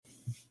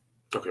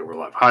Okay, we're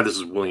live. Hi, this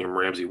is William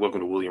Ramsey.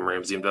 Welcome to William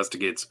Ramsey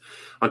Investigates.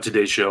 On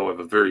today's show, I have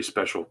a very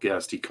special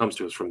guest. He comes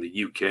to us from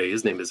the UK.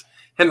 His name is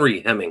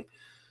Henry Hemming,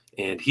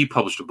 and he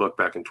published a book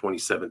back in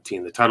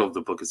 2017. The title of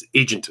the book is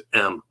Agent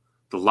M,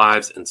 The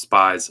Lives and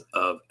Spies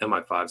of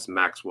MI5's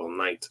Maxwell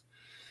Knight.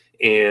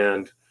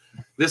 And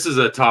this is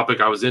a topic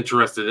I was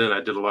interested in.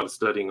 I did a lot of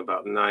studying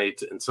about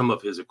Knight and some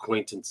of his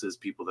acquaintances,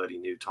 people that he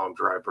knew, Tom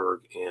Dryberg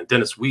and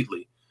Dennis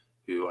Wheatley,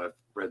 who I've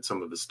read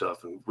some of his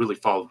stuff and really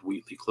followed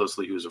Wheatley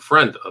closely, who was a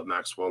friend of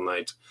Maxwell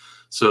Knight.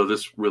 So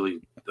this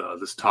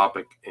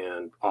topic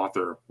and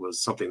author was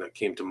something that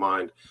came to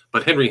mind.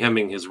 But Henry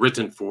Hemming has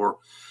written for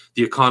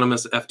The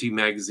Economist, FT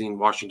Magazine,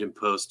 Washington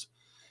Post,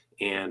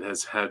 and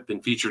had been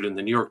featured in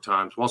the New York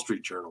Times, Wall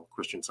Street Journal,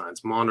 Christian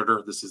Science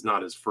Monitor. This is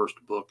not his first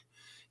book.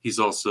 He's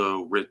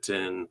also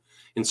written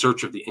In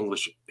Search of the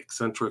English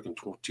Eccentric in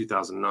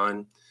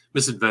 2009,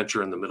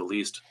 Misadventure in the Middle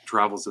East,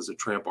 Travels as a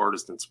Tramp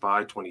Artist and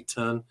Spy,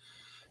 2010,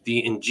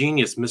 The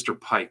Ingenious Mr.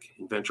 Pike,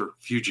 Inventor,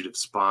 Fugitive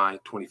Spy,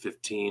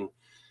 2015,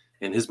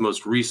 and his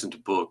most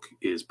recent book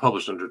is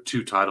published under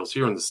two titles.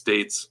 Here in the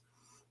States,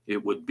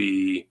 it would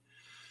be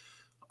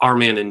Our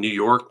Man in New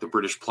York, The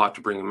British Plot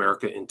to Bring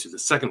America into the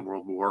Second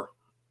World War.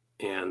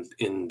 And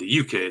in the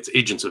UK, it's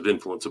Agents of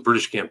Influence, a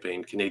British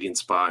campaign, Canadian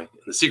spy, and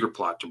the secret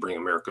plot to bring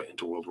America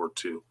into World War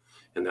II.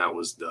 And that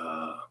was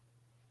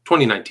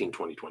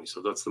 2019-2020.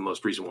 So that's the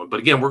most recent one. But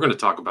again, we're going to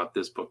talk about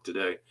this book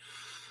today.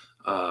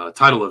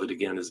 Title of it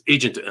again is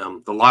Agent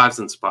M, The Lives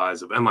and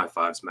Spies of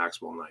MI5's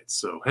Maxwell Knight.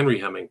 So Henry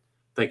Hemming,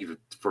 thank you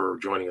for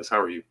joining us. How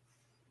are you?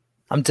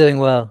 I'm doing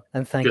well,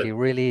 and thank you.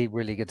 Really,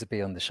 really good to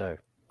be on the show.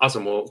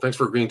 Awesome. Well, thanks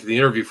for agreeing to the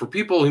interview. For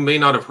people who may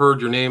not have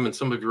heard your name and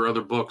some of your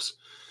other books,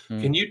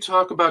 can you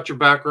talk about your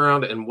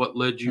background and what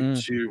led you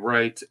to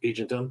write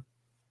Agent M?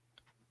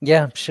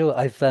 Yeah, sure.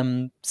 I've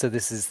so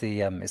this is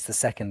it's the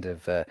second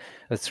of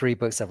three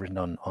books I've written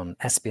on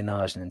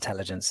espionage and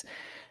intelligence,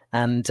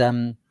 and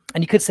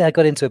you could say I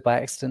got into it by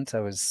accident.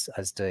 I was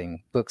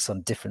doing books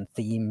on different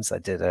themes. I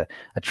did a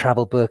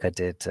travel book. I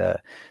did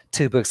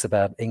two books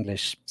about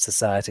English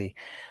society,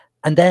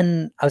 and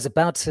then I was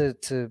about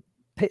to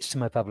pitch to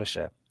my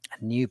publisher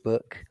a new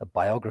book, a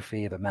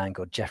biography of a man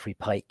called Geoffrey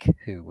Pike,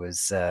 who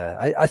was,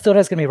 I thought I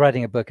was going to be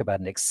writing a book about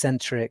an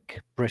eccentric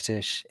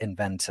British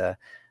inventor,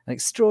 an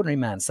extraordinary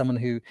man, someone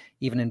who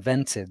even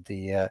invented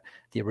the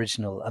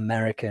original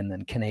American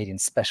and Canadian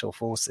special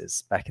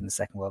forces back in the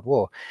Second World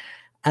War.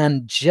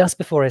 And just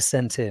before I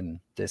sent in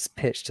this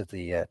pitch to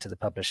the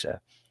publisher,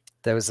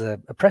 there was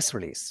a press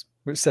release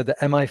which said that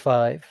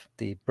MI5,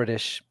 the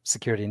British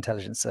Security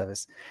Intelligence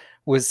Service,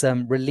 was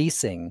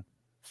releasing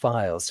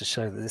files to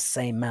show that this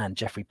same man,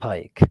 Geoffrey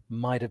Pike,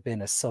 might have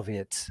been a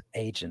Soviet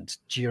agent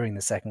during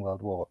the Second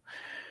World War.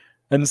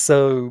 And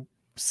so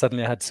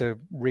suddenly I had to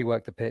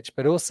rework the pitch,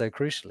 but also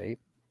crucially,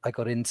 I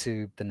got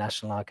into the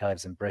National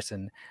Archives in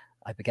Britain.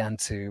 I began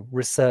to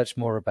research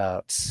more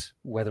about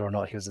whether or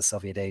not he was a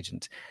Soviet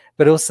agent,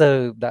 but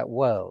also that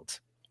world.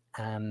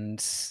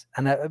 And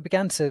I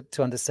began to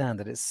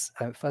understand that it's,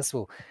 first of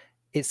all,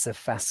 it's a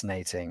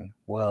fascinating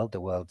world,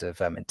 the world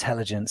of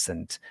intelligence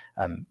and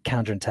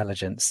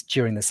counterintelligence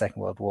during the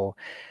Second World War.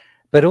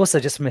 But also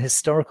just from a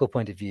historical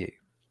point of view,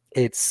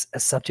 it's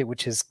a subject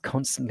which is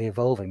constantly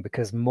evolving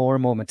because more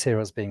and more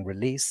material is being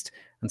released.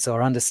 And so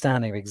our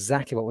understanding of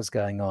exactly what was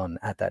going on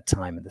at that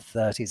time in the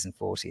 30s and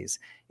 40s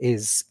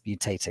is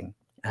mutating.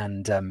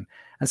 And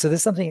so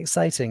there's something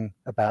exciting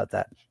about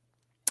that.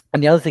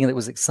 And the other thing that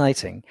was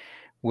exciting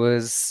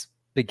was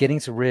beginning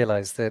to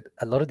realize that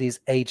a lot of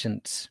these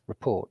agent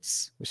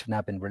reports, which have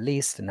now been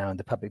released and now in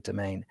the public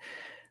domain,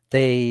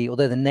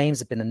 although the names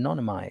have been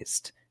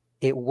anonymized,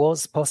 it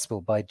was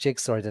possible by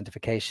jigsaw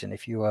identification,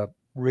 if you are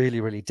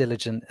really, really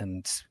diligent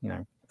and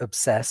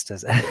obsessed,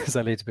 as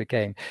I later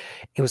became,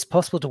 it was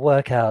possible to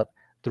work out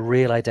the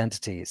real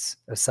identities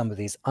of some of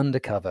these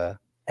undercover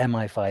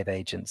MI5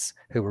 agents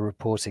who were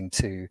reporting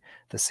to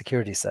the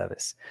security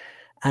service.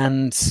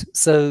 And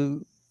so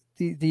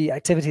the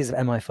activities of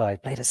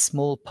MI5 played a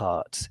small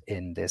part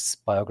in this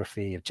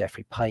biography of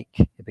Geoffrey Pike.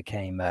 It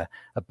became a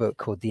book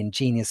called The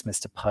Ingenious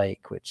Mr.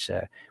 Pike, which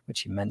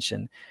you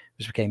mentioned,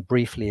 which became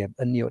briefly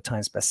a New York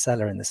Times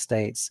bestseller in the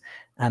States.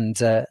 And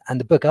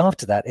the book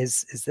after that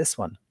is this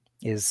one.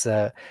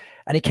 And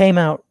it came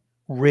out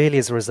really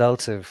as a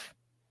result of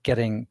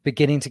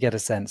beginning to get a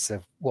sense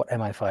of what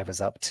MI5 was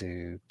up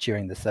to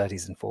during the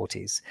 30s and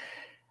 40s.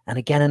 And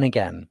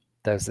again,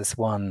 there was this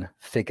one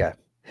figure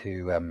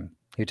who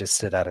just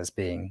stood out as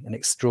being an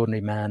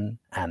extraordinary man,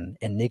 an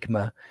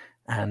enigma,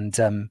 and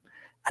an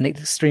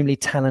extremely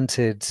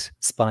talented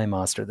spy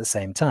master at the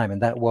same time.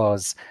 And that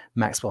was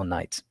Maxwell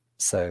Knight.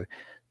 So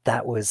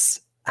that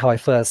was how I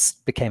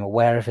first became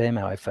aware of him,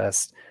 how I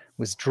first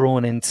was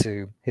drawn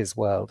into his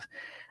world.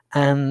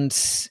 And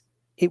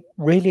it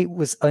really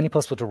was only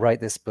possible to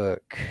write this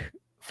book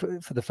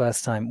for the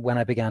first time when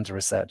I began to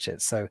research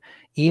it. So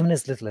even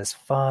as little as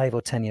 5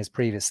 or 10 years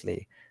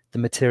previously, the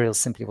material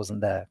simply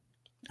wasn't there.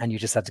 And you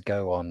just had to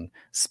go on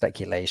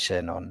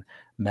speculation, on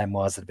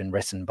memoirs that had been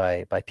written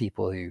by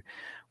people who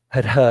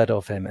had heard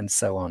of him and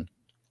so on.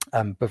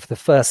 But for the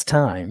first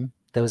time,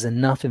 there was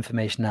enough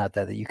information out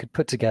there that you could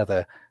put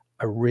together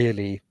a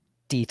really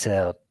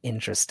detailed,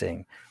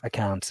 interesting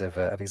account of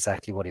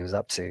exactly what he was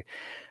up to.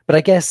 But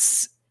I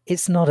guess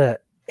it's not a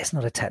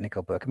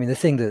technical book. I mean, the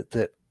thing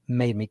that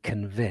made me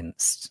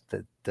convinced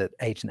that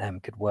Agent M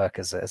could work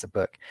as a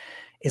book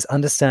is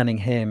understanding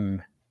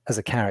him as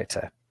a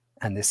character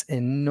and this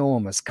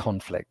enormous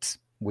conflict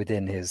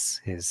within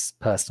his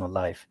personal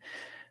life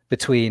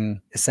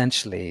between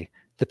essentially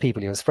the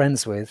people he was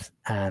friends with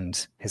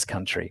and his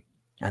country.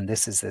 And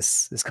this is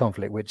this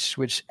conflict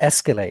which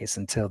escalates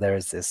until there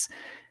is this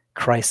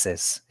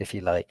crisis, if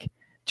you like,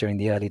 during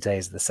the early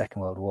days of the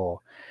Second World War.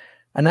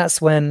 And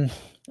that's when,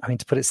 I mean,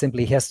 to put it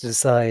simply, he has to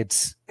decide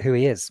who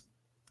he is.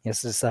 He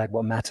has to decide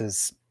what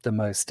matters the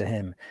most to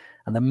him.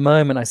 And the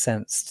moment I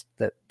sensed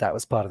that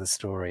was part of the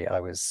story, I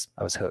was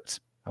hooked.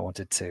 I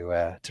wanted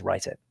to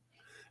write it.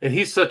 And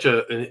he's such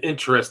an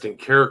interesting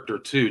character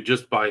too,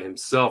 just by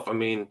himself. I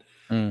mean,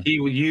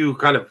 you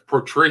kind of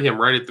portray him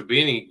right at the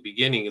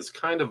beginning as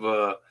kind of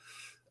a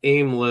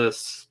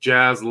aimless,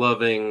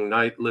 jazz-loving,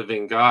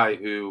 night-living guy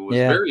who was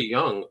very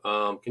young.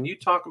 Can you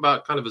talk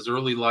about kind of his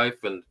early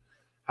life and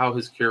how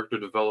his character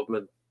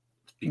development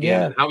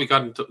began and how he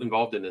got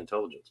involved in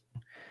intelligence?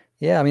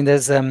 Yeah, I mean,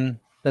 there's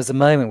a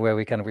moment where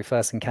we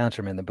first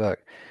encounter him in the book,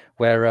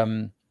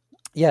 where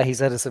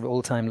he's at a sort of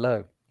all-time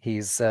low.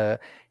 He's a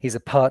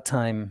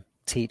part-time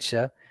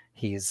teacher.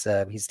 He's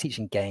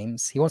teaching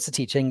games. He wants to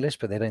teach English,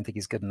 but they don't think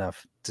he's good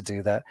enough to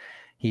do that.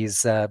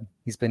 He's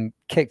been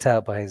kicked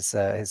out by his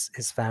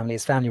family.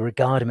 His family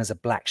regard him as a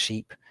black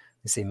sheep.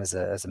 They see him as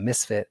a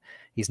misfit.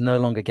 He's no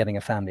longer getting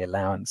a family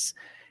allowance.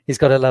 He's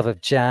got a love of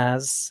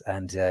jazz,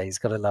 and he's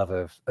got a love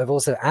of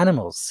also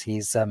animals.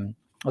 He's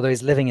although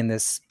he's living in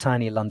this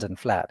tiny London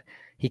flat,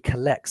 he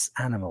collects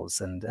animals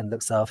and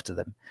looks after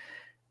them.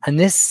 And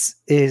this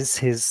is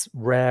his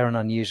rare and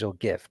unusual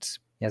gift.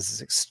 He has this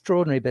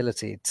extraordinary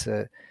ability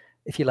to,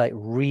 if you like,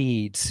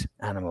 read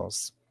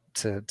animals,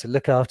 to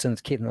look after them,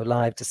 to keep them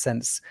alive, to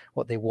sense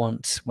what they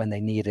want when they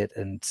need it.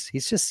 And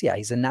he's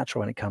a natural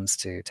when it comes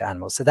to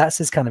animals. So that's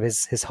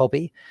his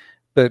hobby.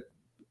 But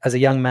as a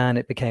young man,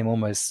 it became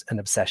almost an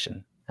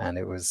obsession, and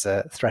it was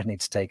threatening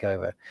to take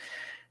over.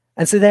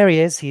 And so there he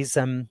is.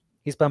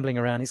 He's bumbling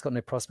around. He's got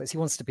no prospects. He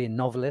wants to be a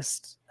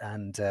novelist.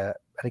 And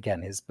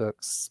again, his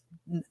books,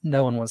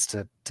 no one wants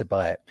to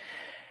buy it.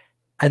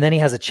 And then he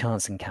has a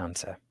chance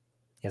encounter.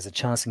 He has a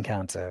chance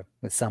encounter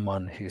with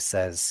someone who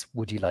says,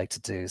 would you like to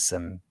do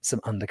some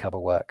undercover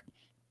work,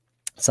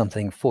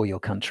 something for your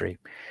country?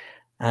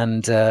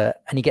 And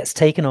he gets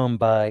taken on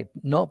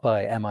not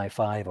by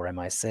MI5 or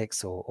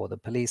MI6 or the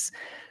police,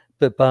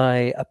 but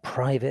by a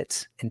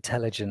private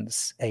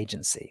intelligence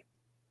agency.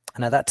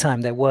 And at that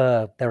time, there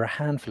were a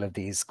handful of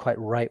these quite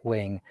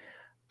right-wing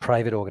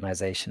private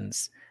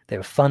organizations. They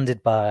were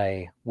funded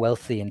by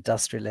wealthy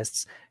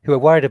industrialists who were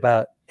worried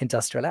about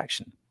industrial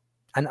action.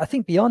 And I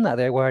think beyond that,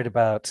 they're worried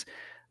about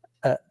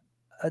a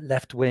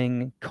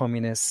left-wing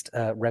communist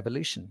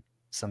revolution,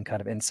 some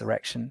kind of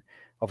insurrection.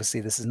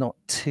 Obviously, this is not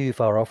too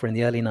far off. We're in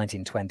the early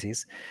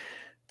 1920s.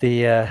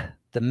 The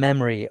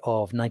memory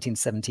of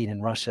 1917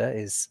 in Russia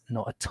is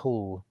not at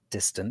all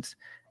distant.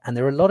 And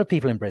there are a lot of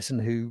people in Britain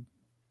who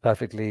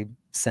perfectly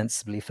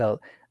sensibly felt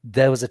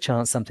there was a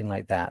chance something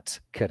like that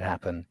could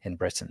happen in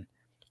Britain.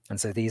 And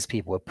so these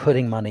people were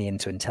putting money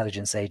into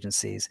intelligence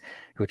agencies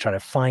who were trying to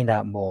find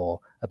out more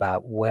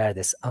about where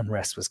this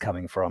unrest was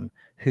coming from,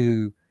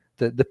 who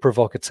the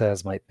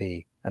provocateurs might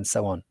be, and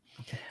so on.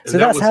 So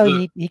that's how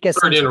he gets.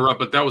 Sorry to interrupt,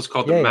 but that was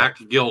called the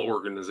MacGill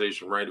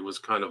organization, right? It was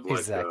kind of like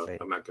exactly.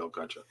 a MacGill.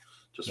 Gotcha.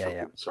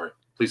 Sorry,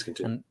 please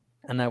continue.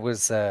 And that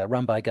was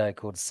run by a guy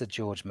called Sir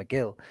George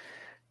McGill.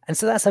 And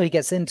so that's how he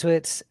gets into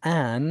it.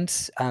 And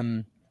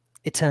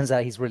it turns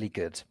out he's really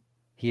good.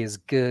 He is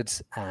good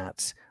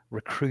at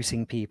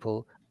recruiting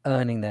people,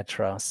 earning their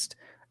trust,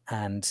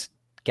 and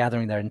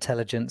gathering their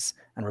intelligence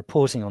and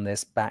reporting on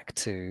this back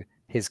to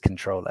his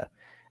controller.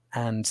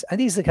 And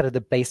these are kind of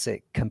the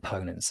basic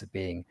components of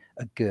being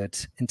a good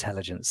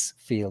intelligence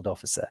field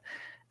officer.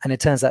 And it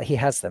turns out he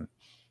has them.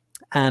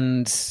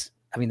 And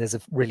I mean, there's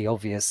a really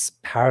obvious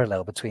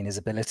parallel between his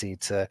ability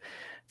to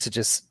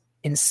just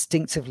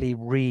instinctively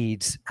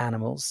read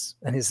animals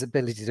and his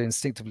ability to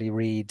instinctively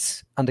read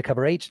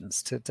undercover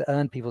agents, to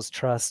earn people's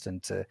trust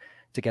and to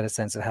get a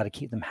sense of how to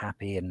keep them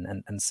happy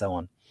and so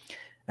on.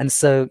 And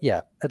so,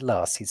 at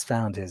last he's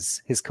found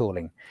his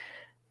calling.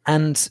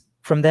 And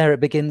from there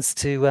it begins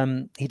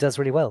to, he does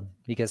really well.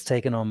 He gets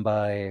taken on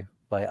by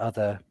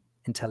other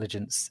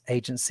intelligence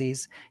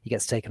agencies. He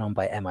gets taken on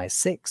by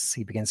MI6.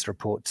 He begins to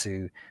report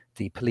to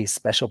the police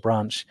special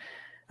branch.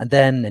 And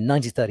then in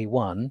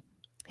 1931,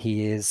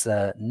 he is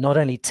not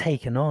only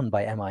taken on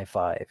by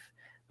MI5,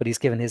 but he's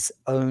given his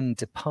own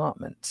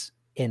department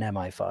in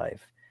MI5,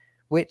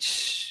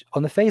 which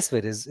on the face of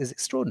it is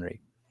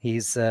extraordinary.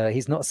 He's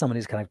not someone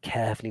who's kind of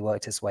carefully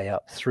worked his way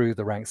up through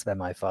the ranks of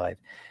MI5.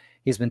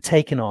 He's been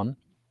taken on,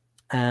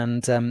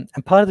 and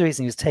part of the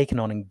reason he was taken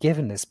on and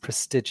given this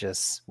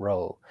prestigious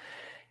role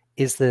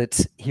is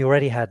that he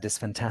already had this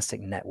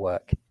fantastic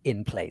network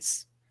in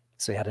place.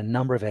 So he had a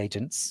number of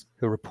agents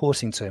who were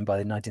reporting to him by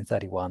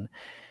 1931,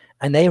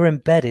 and they were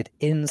embedded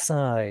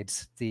inside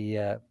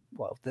the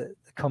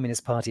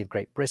Communist Party of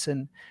Great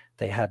Britain.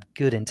 They had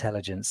good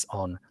intelligence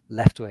on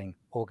left-wing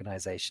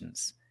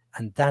organizations.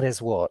 And that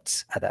is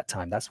what, at that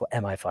time, that's what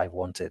MI5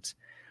 wanted.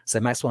 So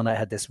Maxwell Knight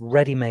had this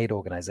ready-made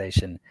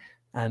organization,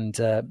 and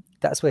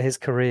that's where his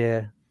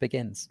career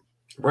begins.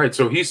 Right.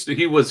 So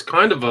he was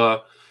kind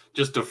of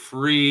just a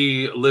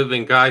free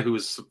living guy who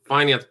was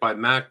financed by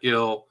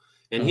Maxwell,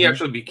 and he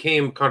actually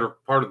became kind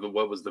of part of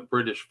what was the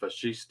British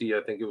fascisti,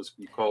 I think it was,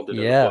 you called it in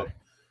the book,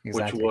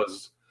 exactly. which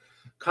was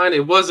kind of,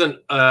 it wasn't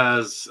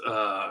as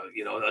a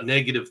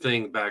negative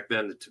thing back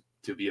then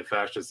to be a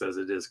fascist as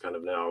it is kind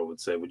of now, I would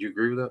say. Would you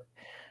agree with that?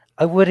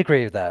 I would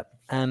agree with that.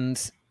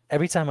 And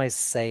every time I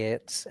say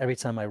it, every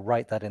time I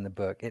write that in the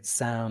book, it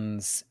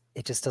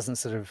just doesn't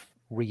sort of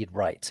read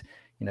right.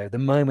 The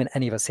moment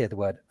any of us hear the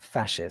word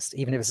fascist,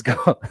 even if it's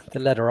got the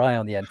letter I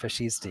on the end,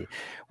 fascisti,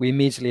 we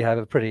immediately have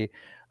a pretty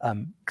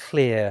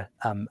clear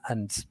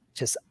and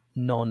just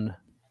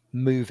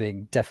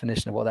non-moving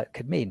definition of what that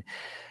could mean.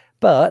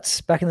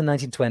 But back in the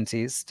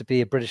 1920s, to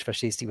be a British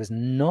fascisti was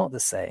not the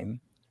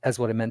same as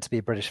what it meant to be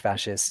a British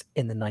fascist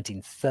in the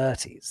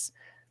 1930s.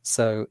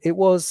 So it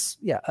was,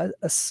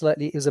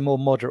 it was a more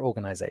moderate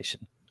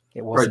organization.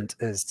 It wasn't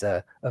as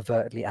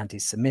overtly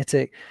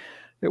anti-Semitic.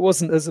 It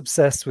wasn't as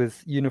obsessed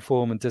with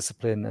uniform and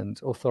discipline and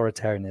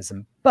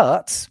authoritarianism.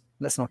 But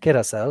let's not kid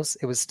ourselves.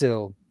 It was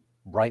still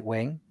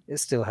right-wing. It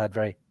still had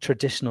very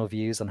traditional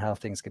views on how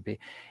things could be.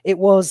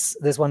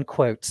 There's one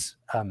quote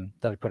that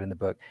I put in the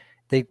book.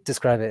 They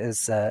describe it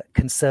as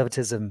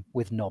conservatism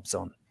with knobs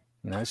on.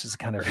 It's just a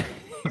kind of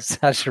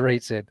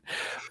exaggerated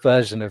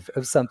version of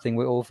something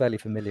we're all fairly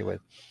familiar with.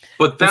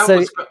 But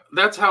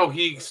that's how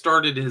he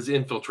started his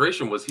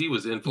infiltration. He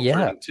was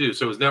infiltrating too.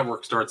 So his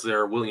network starts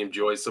there. William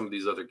Joyce, some of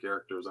these other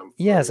characters.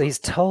 So he's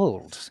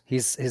told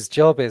his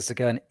job is to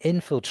go and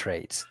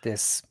infiltrate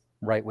this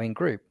right-wing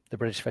group, the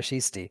British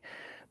fascisti.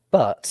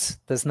 But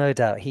there's no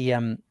doubt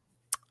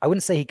I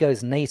wouldn't say he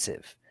goes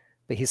native,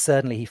 but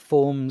he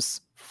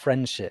forms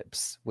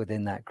friendships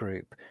within that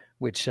group,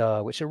 which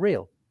are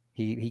real.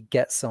 He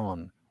gets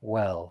on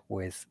well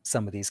with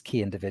some of these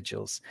key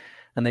individuals,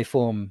 and they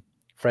form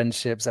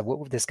friendships.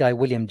 This guy,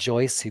 William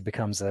Joyce, who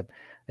becomes a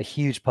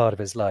huge part of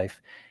his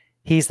life,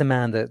 he's the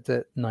man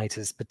that Knight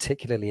is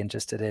particularly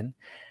interested in.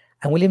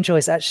 And William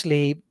Joyce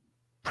actually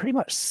pretty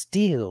much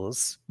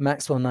steals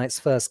Maxwell Knight's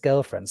first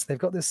girlfriend. So they've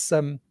got this,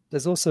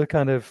 there's also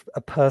kind of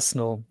a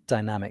personal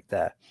dynamic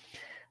there.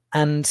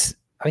 And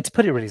I mean, to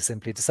put it really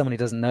simply, to someone who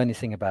doesn't know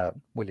anything about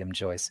William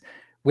Joyce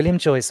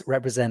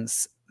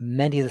represents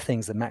many of the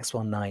things that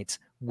Maxwell Knight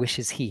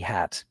wishes he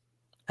had,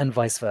 and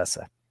vice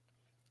versa.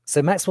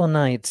 So Maxwell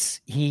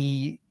Knight,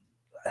 I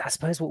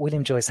suppose what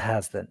William Joyce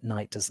has that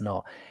Knight does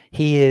not,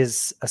 he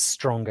is a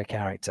stronger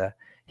character.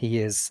 He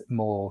is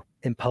more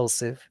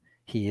impulsive.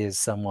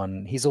 He's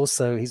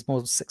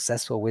more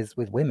successful with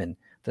women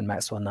than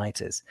Maxwell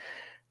Knight is.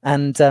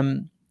 And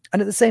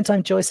at the same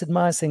time, Joyce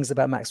admires things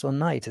about Maxwell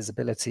Knight, his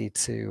ability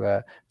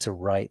to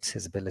write,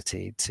 his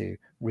ability to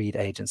read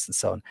agents and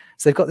so on.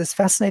 So they've got this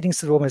fascinating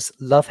sort of almost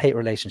love-hate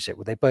relationship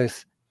where they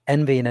both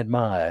envy and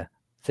admire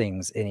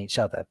things in each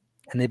other,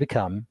 and they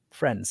become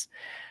friends.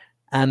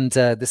 And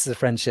this is a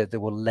friendship that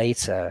will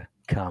later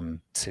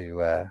come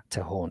to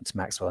haunt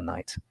Maxwell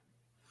Knight.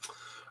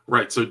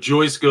 Right. So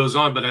Joyce goes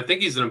on, but I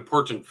think he's an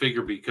important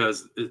figure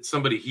because it's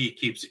somebody he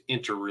keeps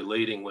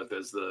interrelating with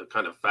as the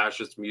kind of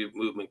fascist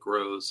movement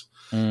grows.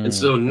 And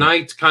so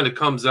Knight kind of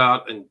comes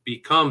out and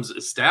becomes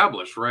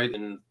established, right,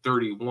 in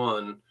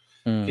 31.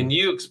 Can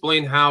you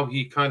explain how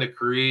he kind of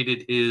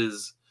created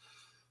his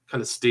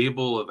kind of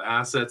stable of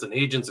assets and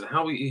agents, and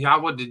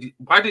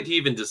why did he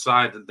even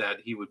decide that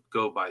he would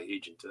go by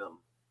Agent M?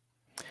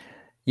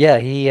 Yeah,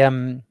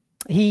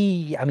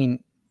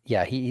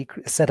 he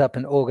set up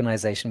an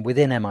organization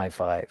within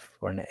MI5,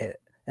 or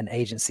an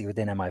agency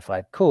within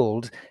MI5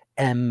 called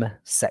M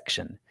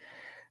Section.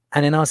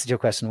 And in answer to your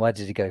question, why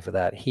did he go for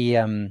that? I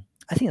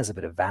think there's a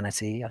bit of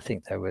vanity. I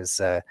think there was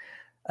a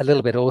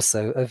little bit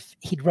also of,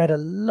 he'd read a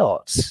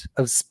lot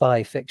of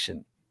spy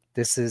fiction.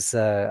 This is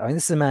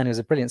a man who's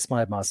a brilliant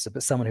spy master,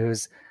 but someone who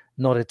is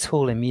not at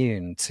all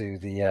immune to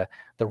the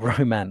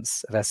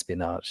romance of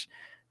espionage.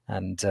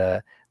 And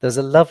there's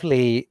a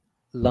lovely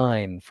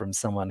line from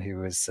someone who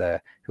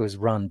was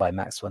run by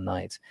Maxwell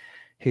Knight,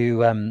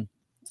 who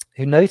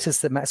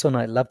noticed that Maxwell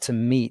Knight loved to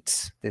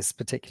meet this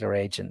particular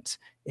agent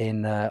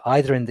in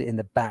either in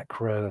the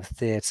back row of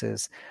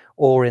theaters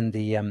or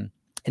in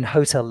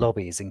hotel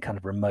lobbies in kind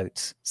of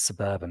remote,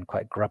 suburban,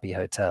 quite grubby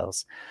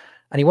hotels.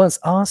 And he once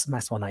asked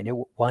Maxwell Knight,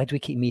 why do we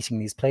keep meeting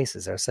these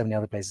places? There are so many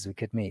other places we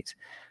could meet.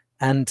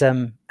 And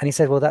he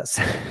said, well, that's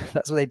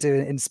what they do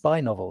in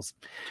spy novels.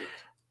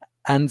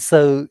 And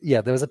so,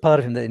 there was a part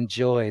of him that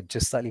enjoyed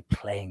just slightly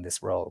playing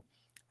this role.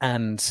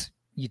 And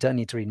you don't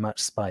need to read much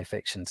spy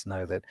fiction to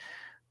know that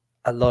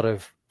a lot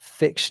of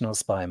fictional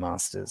spy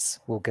masters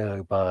will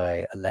go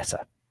by a letter.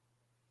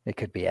 It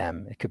could be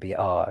M, it could be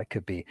R,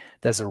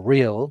 there's a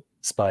real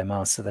spy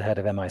master, the head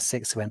of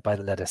MI6, who went by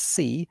the letter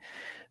C,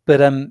 but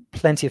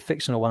plenty of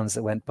fictional ones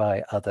that went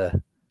by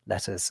other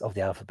letters of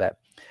the alphabet.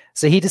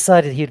 So he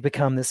decided he'd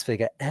become this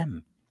figure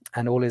M,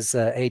 and all his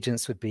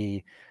agents would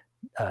be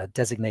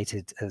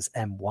designated as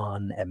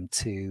M1,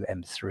 M2,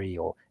 M3,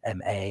 or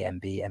MA,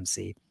 MB,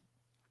 MC.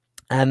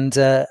 And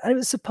it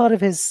was a part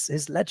of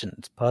his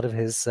legend, part of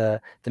his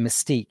the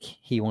mystique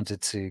he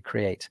wanted to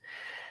create.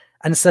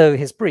 And so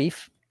his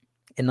brief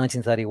in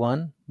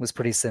 1931 was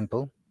pretty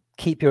simple: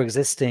 keep your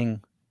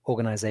existing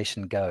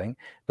organization going,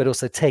 but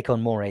also take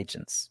on more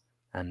agents.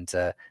 And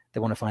they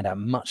want to find out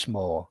much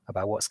more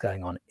about what's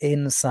going on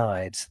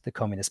inside the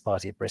Communist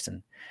Party of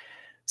Britain.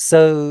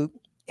 So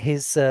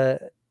his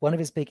one of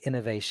his big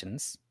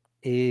innovations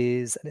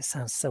is, and it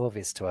sounds so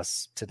obvious to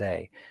us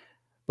today,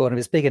 but one of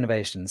his big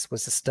innovations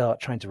was to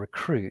start trying to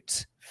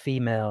recruit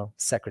female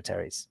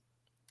secretaries.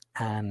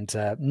 And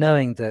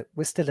knowing that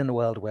we're still in a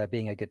world where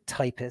being a good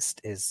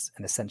typist is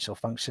an essential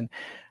function,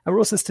 and we're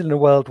also still in a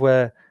world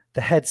where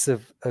the heads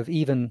of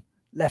even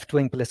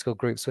left-wing political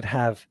groups would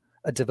have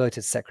a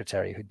devoted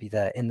secretary who'd be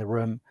there in the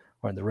room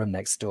or in the room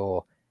next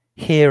door,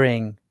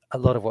 hearing a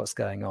lot of what's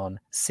going on,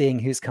 seeing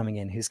who's coming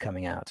in, who's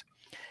coming out.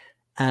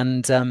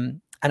 And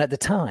at the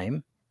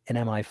time in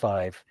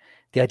MI5,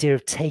 the idea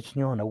of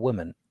taking on a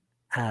woman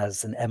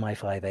as an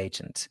MI5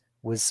 agent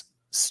was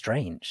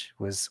strange,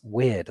 was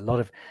weird. A lot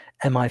of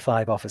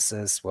MI5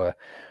 officers were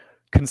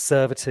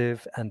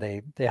conservative, and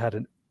they had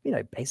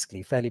a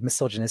basically fairly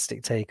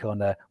misogynistic take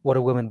on what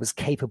a woman was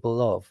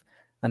capable of,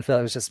 and felt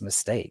it was just a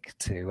mistake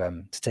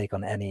to take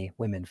on any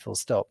women, full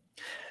stop.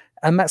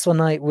 And Maxwell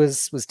Knight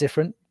was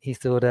different. He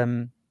thought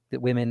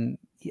that women,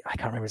 I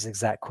can't remember his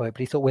exact quote, but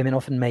he thought women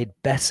often made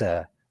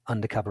better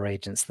undercover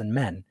agents than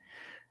men.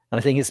 And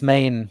I think his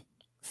main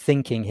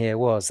thinking here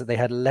was that they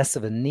had less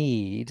of a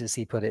need, as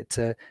he put it,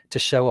 to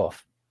show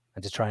off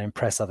and to try and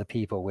impress other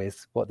people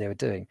with what they were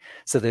doing,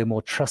 so they were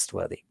more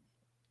trustworthy.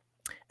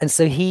 And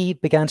so he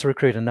began to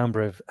recruit a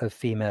number of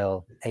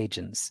female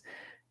agents,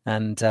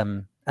 and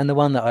the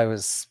one that I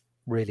was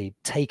really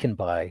taken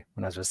by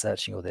when I was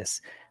researching all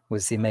this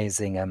was the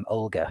amazing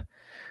Olga,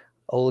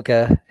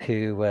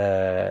 who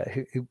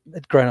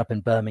had grown up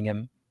in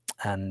Birmingham,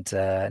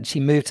 and she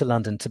moved to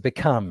London to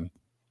become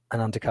an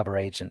undercover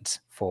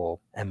agent for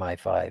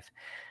MI5,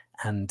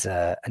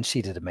 and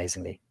she did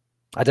amazingly.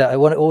 I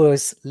want to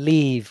always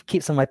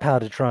keep some of my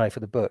powder dry for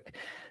the book,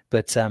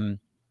 but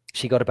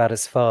she got about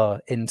as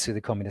far into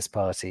the Communist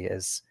Party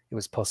as it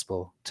was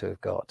possible to have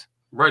got.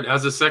 Right,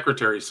 as a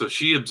secretary. So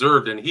she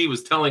observed, and he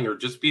was telling her,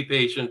 just be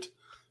patient,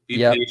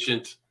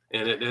 patient,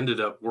 and it ended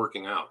up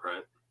working out,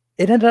 right?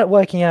 It ended up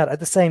working out.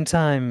 At the same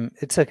time,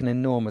 it took an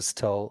enormous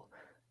toll.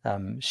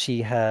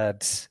 She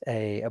had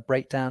a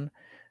breakdown,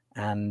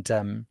 and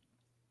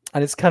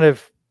it's kind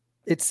of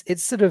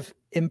it's sort of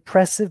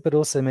impressive, but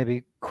also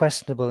maybe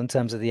questionable in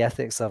terms of the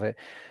ethics of it,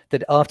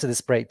 that after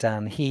this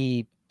breakdown,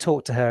 he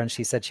talked to her and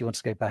she said she wanted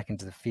to go back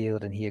into the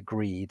field, and he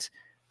agreed.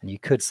 And you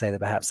could say that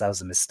perhaps that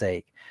was a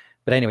mistake,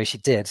 but anyway, she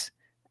did.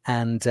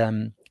 And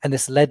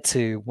this led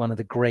to one of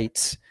the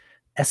great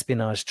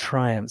espionage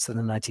triumphs of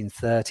the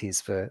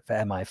 1930s for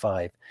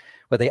MI5,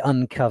 where they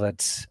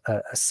uncovered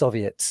a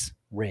Soviet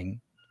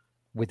ring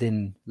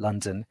within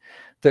London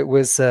that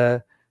was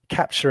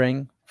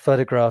capturing,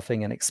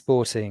 photographing, and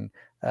exporting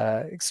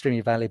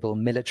extremely valuable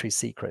military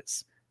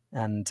secrets.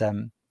 And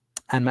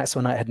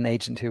Maxwell Knight had an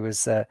agent who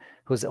was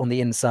on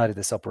the inside of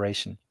this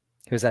operation,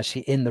 who was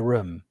actually in the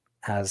room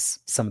as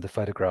some of the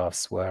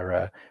photographs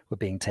were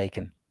being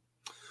taken.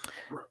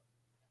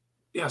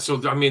 Yeah,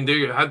 so I mean,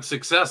 they had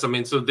success. I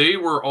mean, so they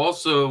were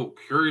also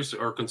curious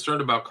or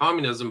concerned about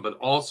communism, but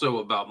also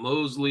about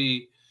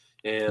Mosley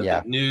and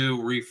the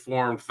new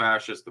reformed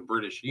fascists, the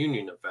British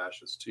Union of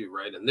fascists too,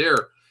 right? And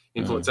their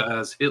influence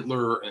as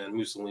Hitler and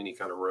Mussolini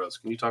kind of rose.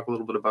 Can you talk a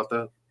little bit about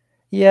that?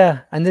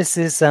 Yeah, and this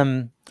is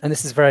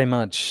very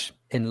much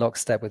in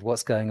lockstep with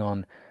what's going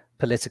on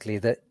politically.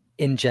 That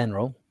in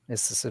general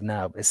is sort of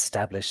now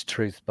established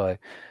truth for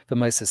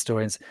most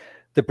historians.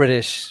 The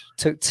British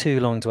took too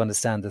long to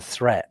understand the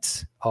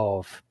threat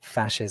of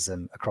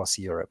fascism across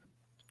Europe.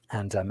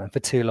 And for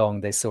too long,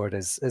 they saw it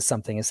as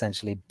something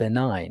essentially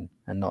benign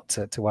and not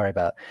to worry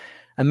about.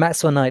 And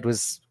Maxwell Knight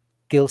was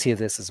guilty of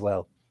this as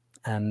well.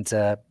 And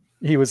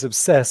he was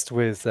obsessed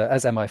with,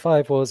 as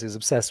MI5 was, he was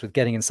obsessed with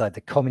getting inside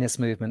the communist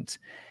movement.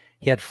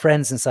 He had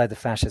friends inside the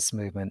fascist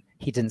movement.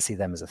 He didn't see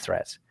them as a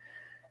threat.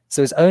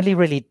 So it's only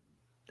really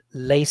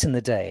late in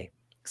the day,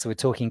 so we're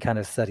talking kind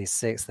of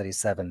 1936,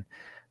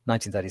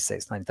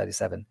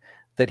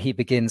 that he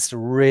begins to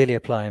really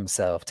apply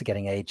himself to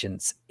getting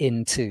agents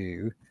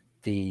into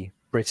the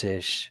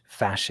British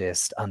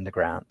fascist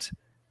underground.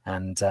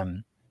 And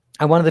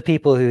one of the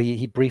people who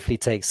he briefly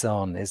takes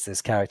on is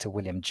this character,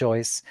 William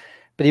Joyce,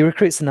 but he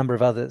recruits a number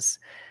of others.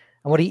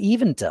 And what he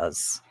even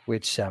does,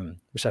 which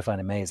I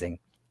find amazing,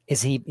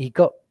 is he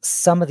got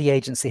some of the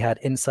agents he had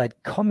inside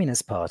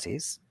communist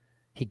parties.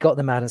 He got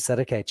them out and said,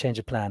 okay, change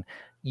of plan.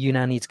 You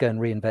now need to go and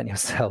reinvent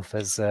yourself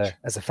as a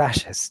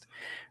fascist,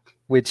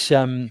 which,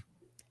 I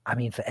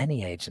mean, for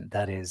any agent,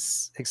 that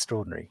is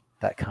extraordinary,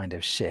 that kind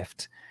of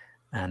shift.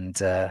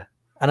 And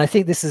I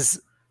think this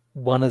is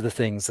one of the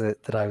things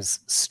that I was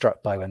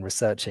struck by when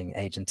researching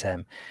Agent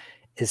M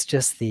is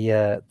just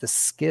the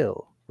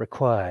skill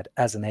required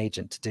as an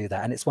agent to do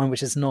that, and it's one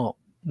which is not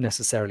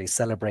necessarily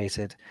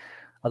celebrated.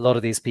 A lot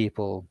of these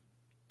people,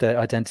 their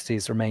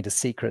identities remained a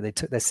secret. They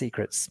took their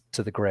secrets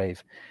to the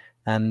grave,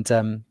 and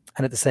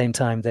at the same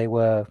time, they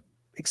were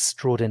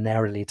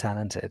extraordinarily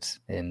talented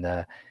in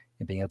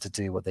being able to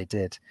do what they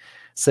did.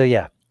 So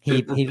yeah,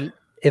 he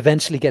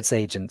eventually gets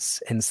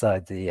agents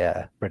inside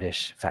the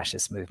British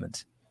fascist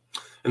movement.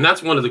 And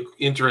that's one of the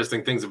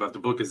interesting things about the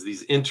book is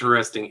these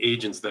interesting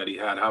agents that he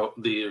had, how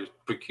the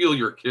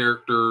peculiar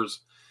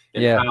characters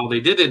and how they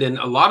did it. And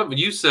a lot of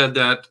you said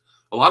that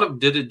a lot of them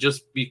did it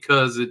just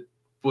because it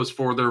was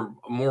for their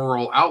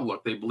moral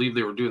outlook. They believed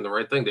they were doing the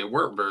right thing. They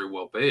weren't very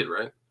well paid,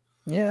 right?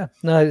 Yeah,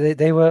 no,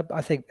 they were.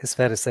 I think it's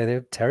fair to say they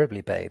were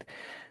terribly paid,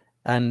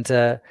 and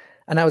that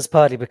was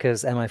partly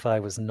because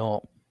MI5 was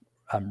not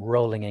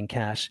rolling in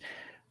cash.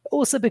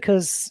 Also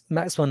because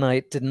Maxwell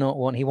Knight did not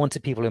want, he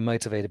wanted people who were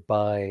motivated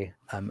by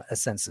a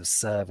sense of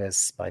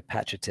service, by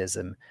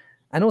patriotism,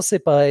 and also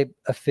by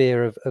a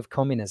fear of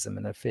communism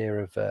and a fear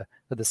of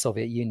the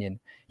Soviet Union.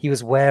 He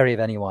was wary of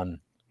anyone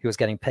who was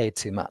getting paid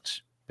too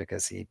much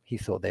because he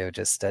thought they were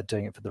just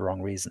doing it for the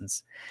wrong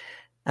reasons.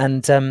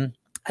 And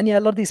yeah,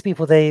 a lot of these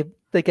people, they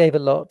gave a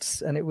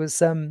lot, and it was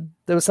there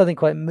was something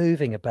quite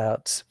moving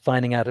about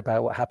finding out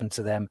about what happened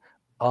to them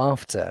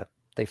after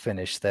they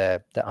finished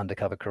their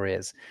undercover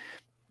careers.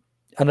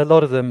 And a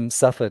lot of them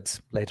suffered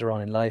later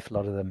on in life. A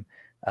lot of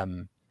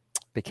them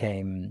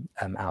became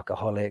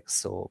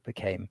alcoholics or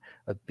became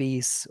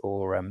obese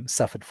or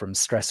suffered from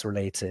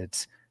stress-related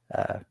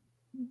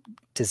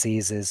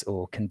diseases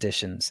or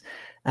conditions.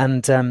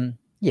 And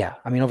yeah,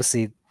 I mean,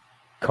 obviously,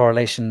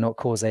 correlation, not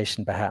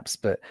causation, perhaps,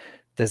 but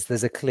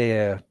there's a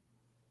clear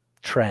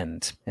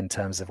trend in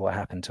terms of what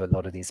happened to a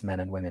lot of these men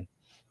and women.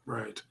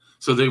 Right.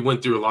 So they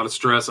went through a lot of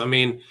stress. I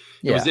mean,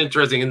 it was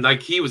interesting. And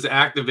like he was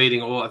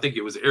activating, I think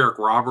it was Eric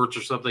Roberts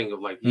or something, of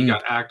like he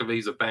got activated.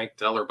 He's a bank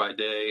teller by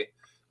day,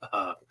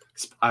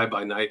 spy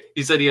by night.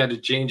 He said he had to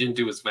change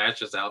into his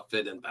fascist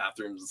outfit in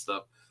bathrooms and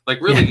stuff.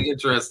 Like really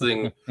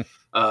interesting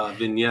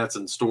vignettes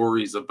and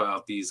stories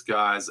about these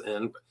guys.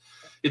 And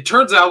it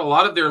turns out a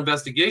lot of their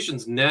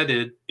investigations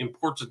netted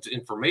important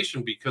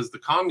information because the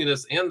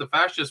communists and the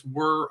fascists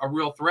were a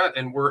real threat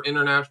and were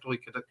internationally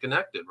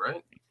connected,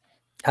 right?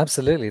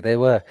 Absolutely, they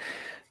were,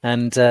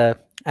 and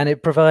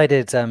it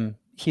provided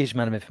huge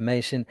amount of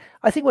information.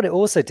 I think what it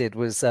also did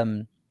was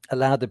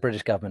allowed the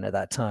British government at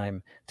that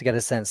time to get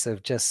a sense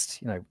of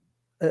just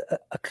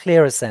a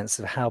clearer sense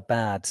of how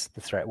bad the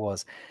threat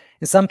was.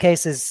 In some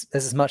cases,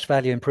 there's as much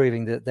value in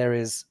proving that there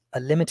is a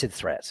limited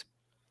threat.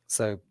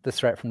 So the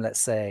threat from, let's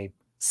say,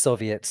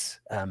 Soviet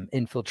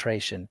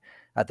infiltration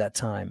at that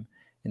time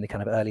in the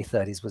kind of early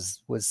 30s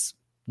was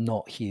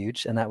not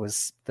huge, and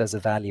there's a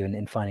value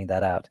in finding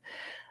that out.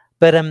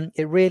 But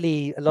it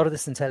really, a lot of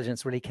this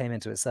intelligence really came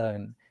into its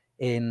own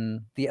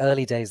in the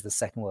early days of the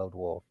Second World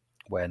War,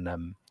 when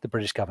the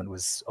British government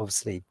was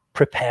obviously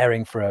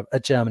preparing for a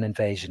German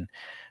invasion,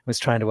 was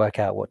trying to work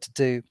out what to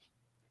do.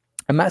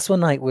 And Maxwell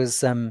Knight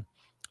was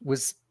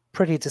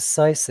pretty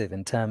decisive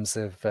in terms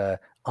of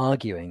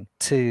arguing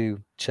to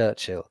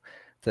Churchill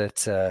that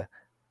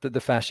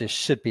the fascists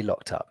should be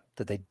locked up,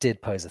 that they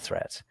did pose a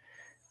threat.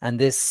 And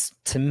this,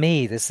 to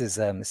me, this is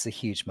a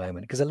huge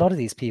moment, because a lot of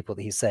these people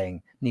that he's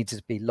saying need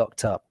to be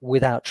locked up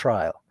without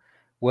trial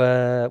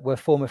were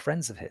former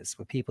friends of his,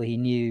 were people he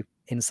knew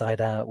inside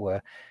out,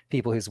 were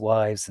people whose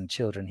wives and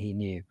children he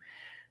knew.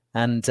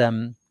 And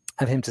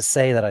of him to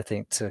say that, I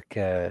think,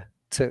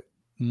 took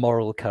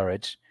moral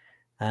courage,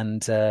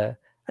 and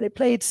it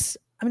played.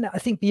 I mean, I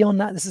think beyond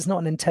that, this is not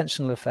an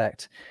intentional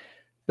effect,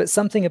 but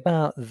something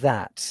about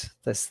that,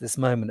 this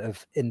moment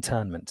of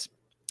internment,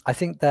 I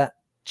think that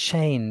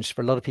changed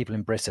for a lot of people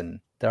in Britain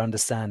their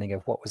understanding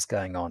of what was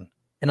going on.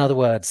 In other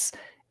words,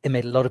 it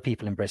made a lot of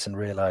people in Britain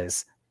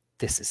realize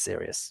this is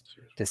serious.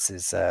 This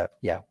is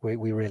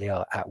we really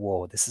are at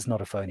war. This is not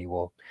a phony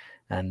war,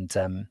 and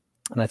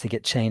I think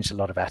it changed a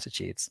lot of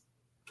attitudes.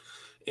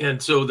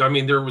 And so, I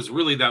mean, there was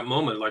really that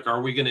moment, like,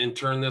 are we going to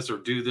intern this or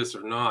do this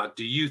or not?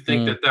 Do you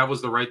think that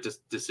was the right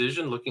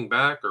decision looking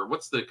back, or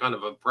what's the kind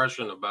of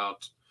impression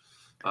about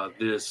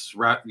this,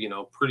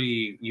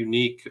 pretty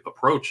unique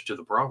approach to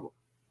the problem?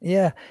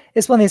 Yeah,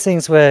 it's one of these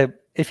things where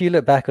if you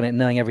look back on it,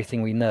 knowing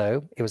everything we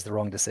know, it was the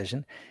wrong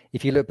decision.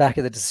 If you look back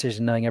at the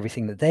decision, knowing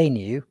everything that they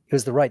knew, it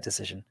was the right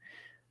decision.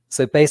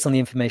 So based on the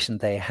information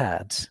they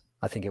had,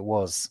 I think it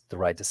was the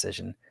right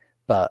decision.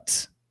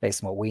 But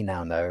based on what we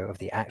now know of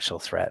the actual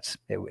threat,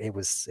 it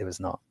was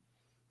not.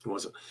 It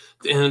wasn't.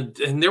 And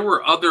there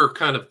were other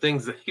kind of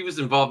things that he was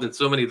involved in.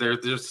 So many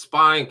there's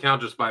spy and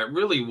counter spy. It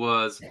really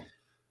was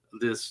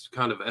this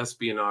kind of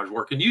espionage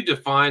work. Can you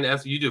define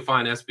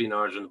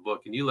espionage in the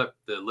book? Can you let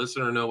the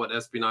listener know what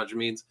espionage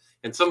means?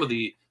 And some of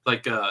the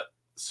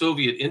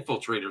Soviet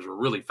infiltrators were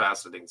really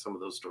fascinating, some of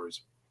those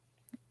stories.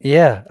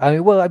 Yeah, I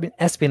mean,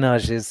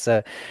 espionage is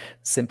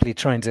simply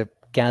trying to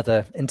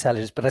gather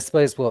intelligence. But I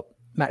suppose what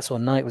Maxwell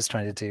Knight was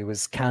trying to do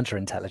was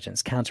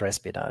counterintelligence,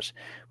 counterespionage,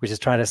 which is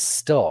trying to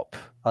stop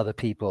other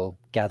people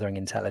gathering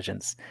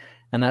intelligence.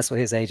 And that's what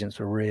his agents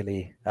were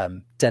really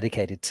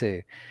dedicated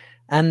to.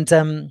 And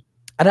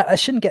I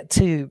shouldn't get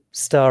too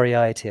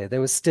starry-eyed here.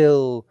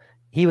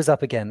 He was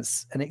up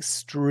against an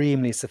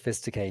extremely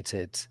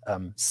sophisticated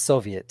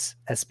Soviet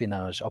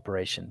espionage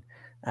operation.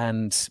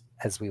 And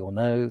as we all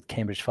know,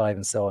 Cambridge 5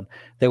 and so on,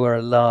 there were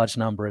a large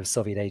number of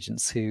Soviet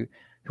agents who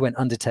went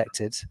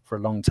undetected for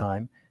a long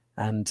time.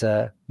 And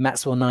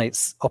Maxwell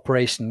Knight's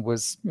operation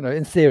was,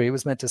 in theory, it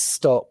was meant to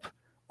stop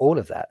all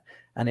of that.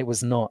 And it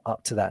was not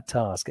up to that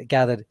task. It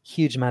gathered a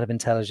huge amount of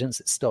intelligence.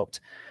 It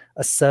stopped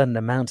a certain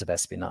amount of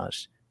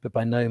espionage, but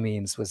by no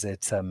means was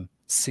it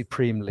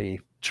supremely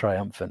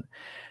triumphant.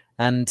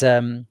 And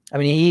for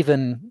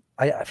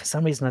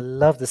some reason, I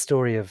love the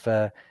story of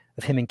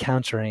him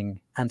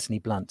encountering Anthony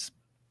Blunt.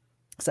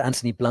 So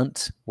Anthony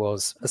Blunt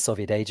was a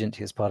Soviet agent.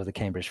 He was part of the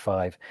Cambridge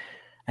 5,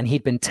 and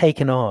he'd been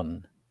taken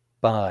on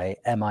by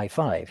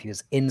MI5. He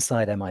was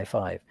inside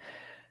MI5,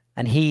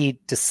 and he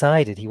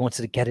decided he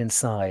wanted to get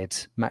inside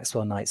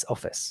Maxwell Knight's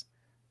office,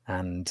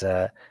 and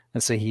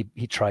so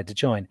he tried to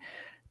join.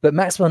 But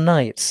Maxwell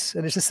Knight,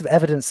 and it's just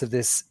evidence of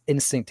this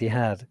instinct he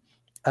had,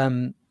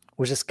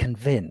 was just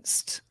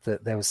convinced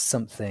that there was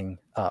something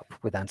up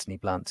with Anthony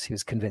Blunt. He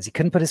was convinced. He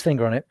couldn't put his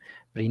finger on it,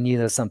 but he knew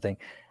there was something.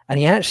 And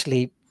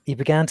he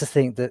began to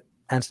think that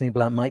Anthony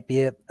Blunt might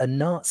be a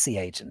Nazi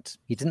agent.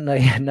 He didn't know,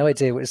 he had no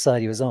idea which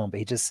side he was on, but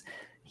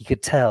he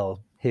could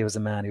tell he was a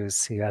man who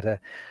had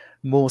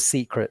more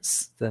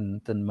secrets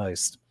than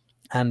most.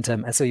 And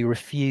so he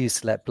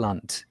refused to let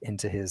Blunt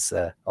into his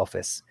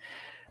office.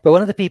 But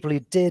one of the people who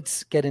did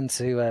get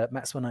into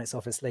Maxwell Knight's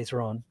office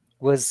later on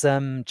was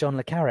John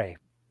le Carré,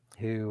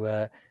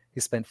 who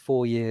spent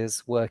 4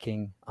 years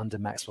working under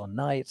Maxwell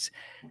Knight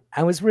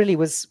and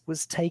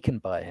was taken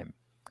by him,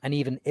 and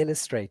even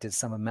illustrated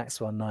some of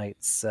Maxwell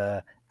Knight's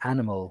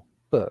animal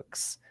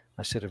books.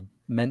 I should have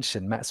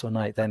mentioned Maxwell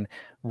Knight then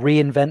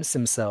reinvents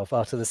himself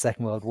after the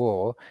Second World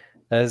War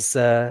as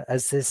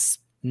this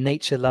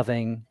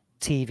nature-loving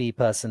TV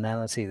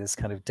personality, this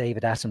kind of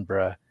David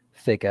Attenborough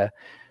figure.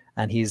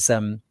 And he's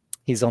on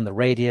the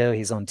radio,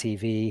 he's on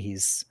TV,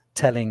 he's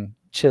telling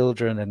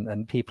children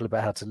and people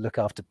about how to look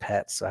after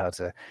pets or how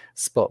to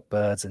spot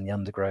birds in the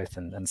undergrowth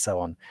and so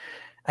on.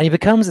 And he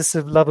becomes this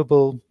sort of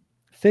lovable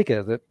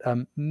figure that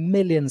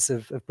millions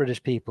of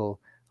British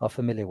people are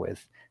familiar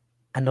with,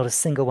 and not a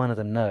single one of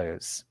them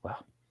knows.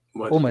 Well,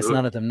 almost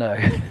none of them know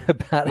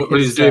about what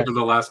he's doing for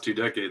the last 2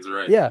 decades,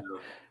 right? Yeah.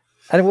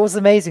 And what was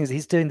amazing is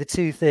he's doing the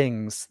two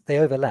things, they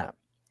overlap.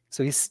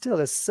 So he's still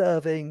a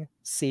serving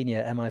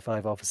senior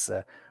MI5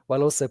 officer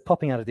while also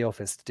popping out of the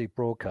office to do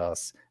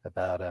broadcasts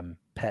about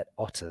pet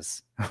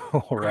otters.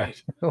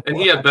 Right. And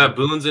he had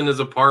baboons in his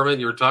apartment.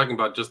 You were talking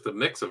about just the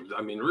mix of,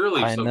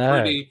 really some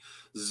pretty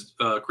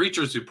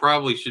creatures who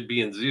probably should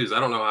be in zoos. I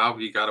don't know how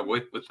he got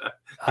away with that.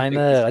 I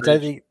know. I don't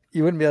think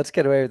you wouldn't be able to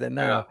get away with it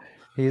now.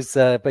 Yeah. He's,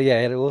 but yeah,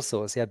 he had all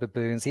sorts. He had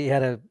baboons. He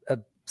had a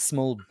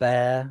small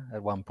bear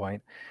at one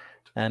point.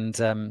 And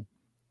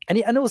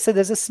also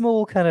there's a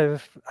small kind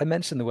of, I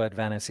mentioned the word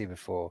vanity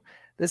before.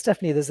 There's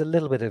a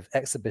little bit of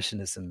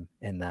exhibitionism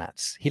in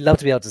that. He loved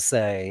to be able to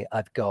say,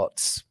 I've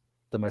got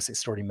the most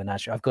extraordinary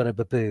menagerie. I've got a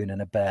baboon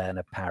and a bear and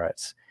a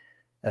parrot,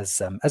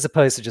 as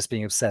opposed to just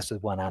being obsessed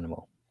with one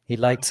animal. He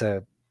liked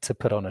to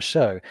put on a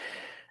show.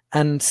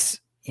 And,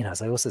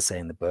 as I also say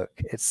in the book,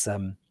 it's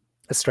a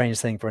strange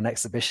thing for an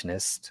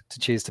exhibitionist to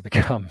choose to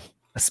become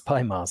a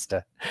spy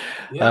master.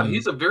 Yeah,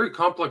 he's a very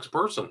complex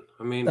person.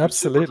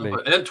 Absolutely.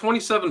 And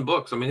 27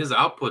 books. His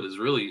output is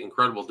really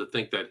incredible to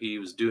think that he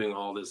was doing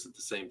all this at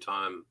the same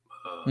time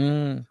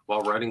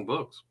while writing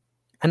books.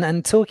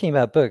 And talking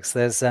about books,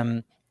 there's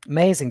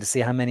amazing to see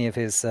how many of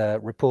his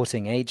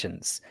reporting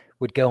agents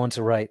would go on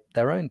to write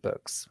their own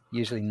books,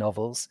 usually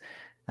novels.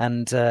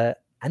 And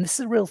this is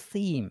a real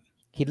theme.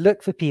 He'd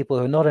look for people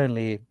who are not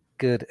only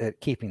good at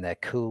keeping their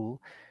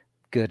cool,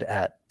 good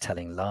at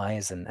telling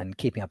lies and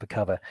keeping up a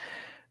cover,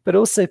 but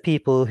also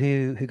people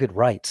who could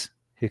write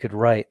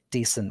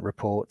decent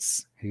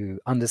reports, who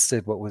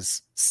understood what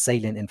was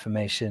salient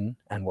information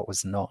and what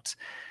was not.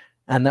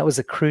 And that was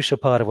a crucial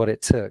part of what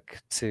it took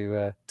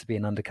to be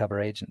an undercover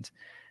agent.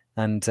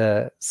 And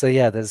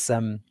there's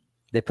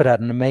they put out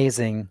an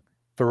amazing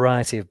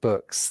variety of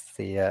books,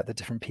 the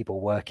different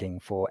people working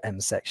for M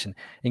Section,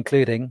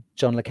 including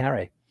John le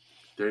Carré.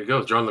 There you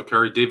go. John le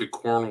Carré. David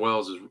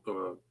Cornwell's his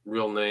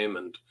real name,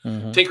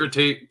 and Tinker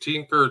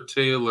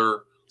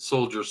Tailor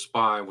Soldier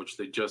Spy, which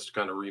they just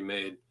kind of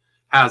remade,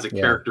 has a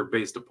character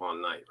based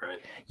upon Knight, right?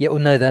 Yeah, well,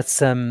 no,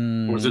 that's a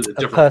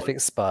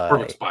Perfect Spy.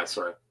 Perfect Spy,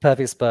 sorry.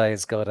 Perfect Spy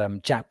has got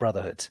Jack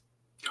Brotherhood.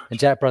 Gotcha. And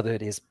Jack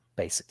Brotherhood is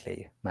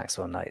basically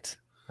Maxwell Knight,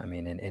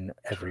 in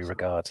every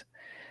regard.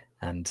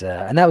 And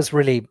that was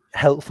really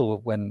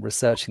helpful when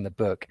researching the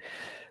book,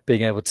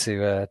 being able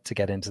to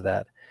get into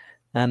that.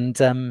 And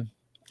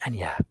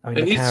yeah,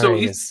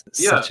 he's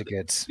such a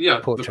good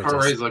portraitist. Le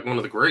Carré is like one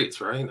of the greats,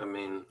 right?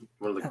 One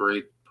of the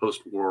great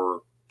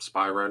post-war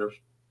spy writers.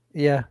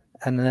 Yeah,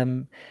 and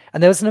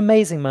there was an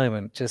amazing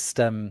moment just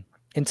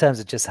in terms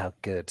of just how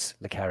good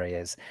Le Carre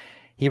is.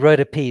 He wrote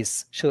a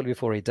piece shortly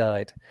before he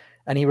died,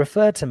 and he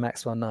referred to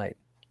Maxwell Knight,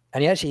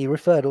 and he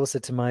referred also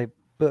to my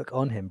book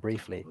on him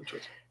briefly.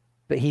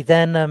 But he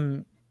then,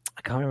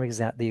 I can't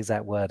remember the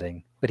exact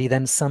wording, but he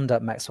then summed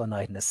up Maxwell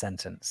Knight in a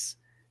sentence.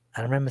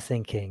 And I remember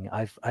thinking,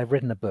 I've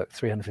written a book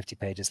 350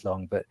 pages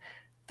long, but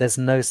there's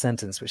no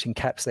sentence which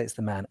encapsulates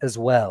the man as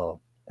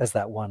well as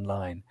that one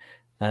line.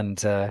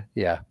 And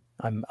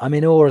I'm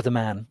in awe of the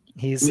man.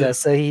 He's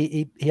so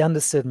he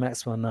understood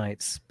Maxwell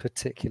Knight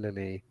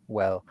particularly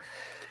well.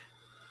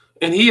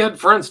 And he had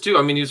friends too.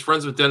 I mean, he was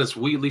friends with Dennis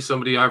Wheatley,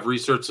 somebody I've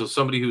researched. So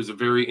somebody who's a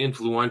very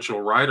influential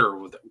writer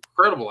with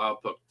incredible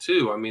output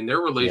too. I mean,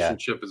 their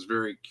relationship is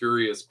very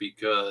curious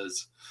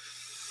because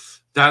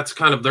that's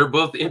kind of, they're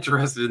both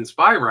interested in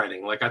spy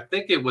writing. Like, I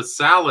think it was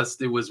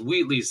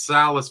Wheatley's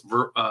Salas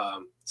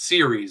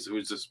series,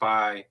 who's a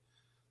spy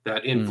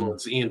that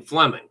influenced Ian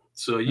Fleming.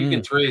 So you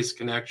can trace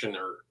connection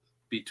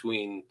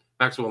between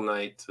Maxwell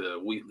Knight to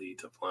Wheatley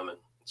to Fleming.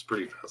 It's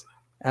pretty fascinating.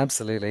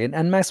 Absolutely.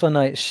 And Maxwell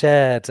Knight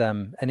shared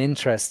an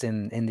interest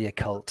in the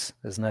occult.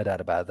 There's no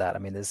doubt about that. I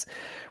mean,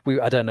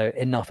 I don't know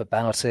enough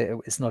about it.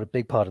 It's not a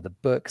big part of the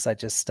book because I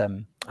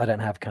don't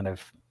have kind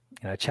of,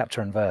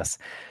 chapter and verse.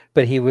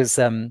 But he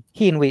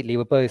and Wheatley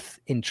were both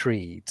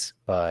intrigued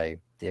by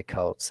the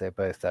occult. So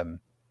both,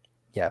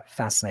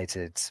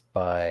 fascinated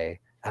by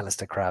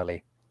Aleister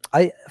Crowley.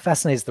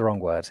 Fascinated is the wrong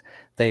word.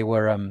 They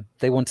wanted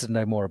to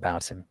know more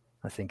about him,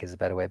 I think is a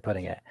better way of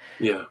putting it.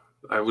 Yeah.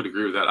 I would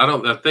agree with that.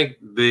 I think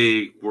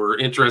they were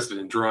interested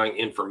in drawing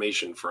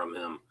information from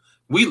him.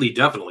 Wheatley,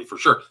 definitely, for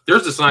sure.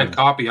 There's a signed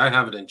copy. I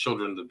have it in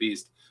Children of the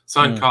Beast.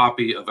 Signed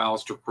copy of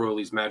Aleister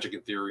Crowley's Magic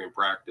in Theory and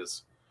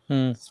Practice.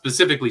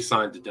 Specifically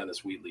signed to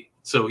Dennis Wheatley.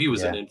 So he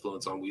was an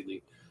influence on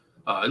Wheatley,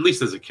 at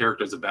least as a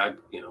character, as a bad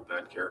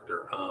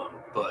character.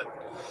 But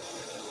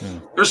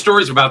there's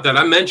stories about that.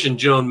 I mentioned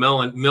Joan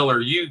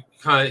Miller.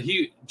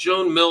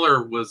 Joan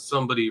Miller was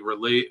somebody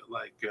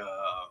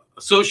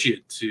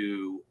associate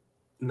to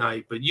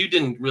Knight, but you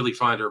didn't really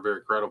find her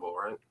very credible,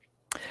 right?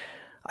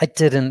 I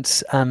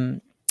didn't.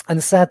 And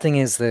the sad thing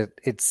is that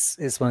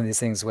it's one of these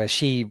things where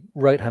she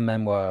wrote her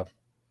memoir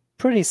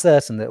pretty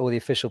certain that all the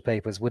official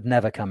papers would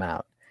never come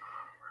out.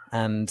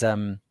 And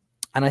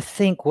I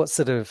think what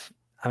sort of,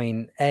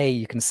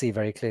 you can see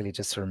very clearly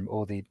just from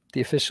all the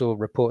official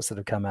reports that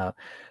have come out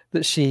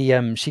that she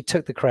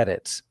took the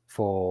credit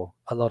for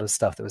a lot of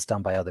stuff that was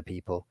done by other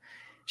people.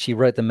 She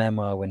wrote the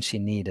memoir when she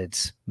needed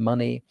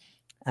money,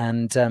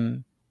 and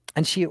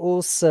she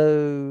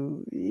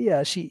also,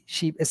 she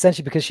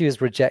essentially, because she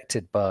was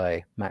rejected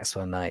by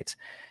Maxwell Knight,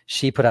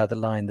 she put out the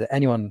line that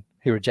anyone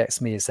who rejects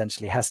me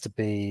essentially has to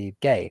be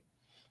gay.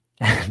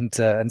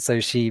 And so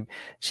she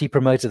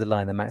promoted the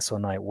line that Maxwell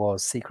Knight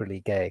was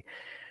secretly gay.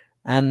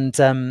 And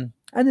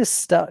this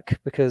stuck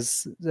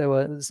because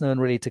there's no one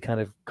really to kind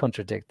of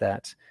contradict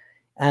that.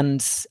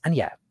 And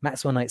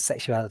Maxwell Knight's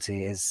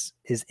sexuality is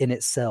in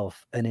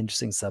itself an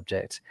interesting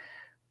subject.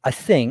 I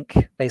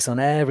think, based on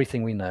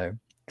everything we know,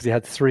 because he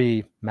had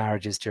 3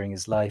 marriages during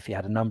his life. He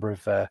had a number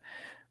of what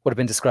have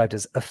been described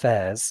as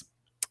affairs,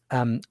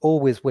 all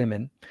with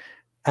women.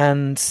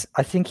 And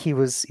I think he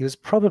was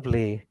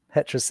probably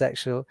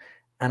heterosexual.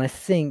 And I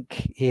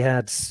think he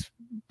had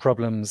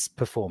problems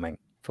performing,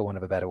 for want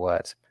of a better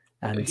word.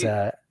 And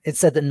it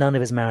said that none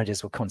of his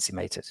marriages were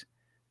consummated,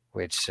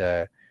 which,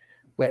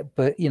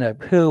 but,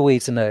 who are we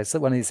to know? It's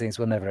one of these things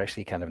we'll never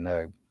actually kind of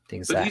know.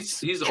 But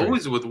he's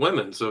always with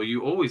women, so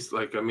you always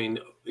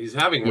he's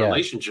having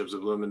relationships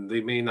with women.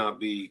 They may not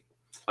be,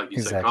 like you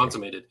said,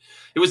 consummated.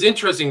 It was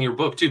interesting in your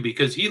book too,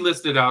 because he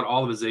listed out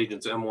all of his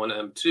agents,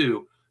 M1,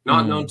 M2,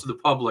 not known to the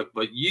public,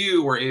 but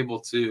you were able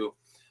to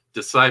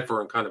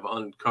decipher and kind of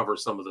uncover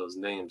some of those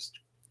names,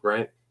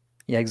 right?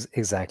 Yeah,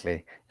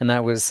 exactly. And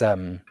that was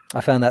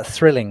I found that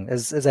thrilling,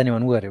 as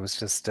anyone would. It was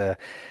just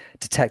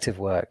detective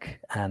work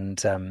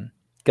and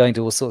going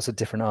to all sorts of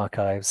different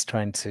archives,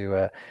 trying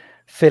to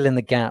fill in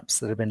the gaps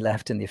that have been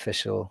left in the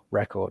official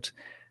record.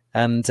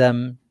 And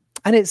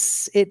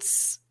it's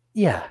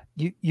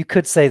you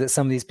could say that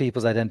some of these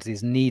people's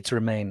identities need to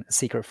remain a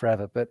secret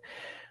forever, but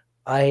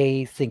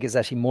I think it's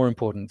actually more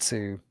important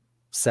to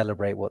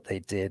celebrate what they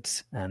did.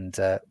 And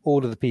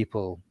all of the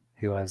people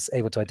who I was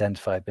able to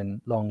identify have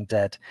been long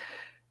dead.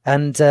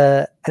 And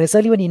it's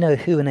only when you know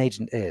who an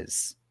agent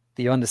is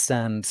that you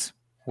understand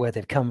where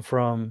they've come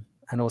from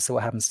and also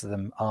what happens to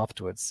them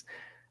afterwards.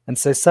 And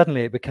so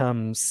suddenly it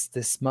becomes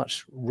this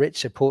much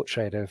richer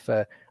portrait of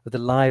the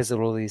lives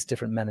of all these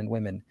different men and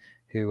women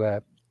who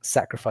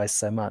sacrificed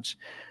so much.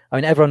 I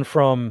mean, everyone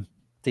from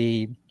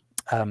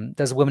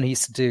there's a woman who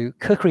used to do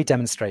cookery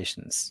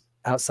demonstrations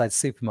outside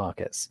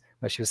supermarkets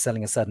where she was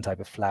selling a certain type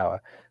of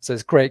flour. So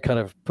it's a great kind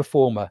of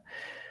performer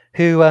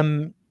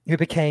who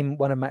became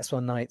one of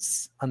Maxwell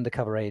Knight's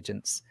undercover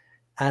agents.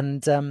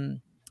 And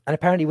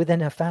apparently within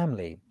her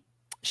family,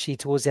 she,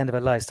 towards the end of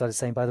her life, started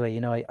saying, by the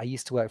way, I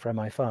used to work for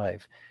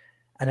MI5.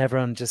 And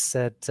everyone just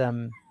said,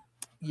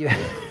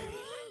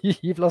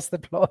 You've lost the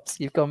plot.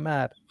 You've gone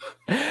mad.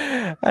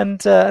 And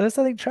there's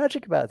something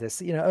tragic about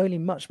this. Only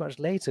much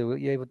later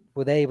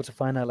were they able to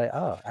find out, like,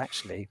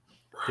 actually,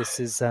 this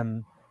is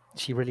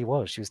she really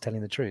was. She was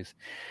telling the truth.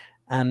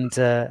 And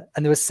there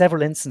were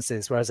several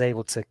instances where I was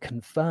able to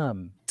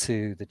confirm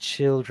to the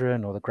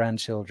children or the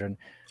grandchildren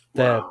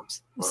their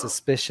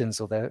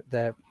suspicions or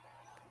their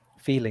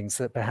feelings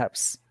that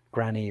perhaps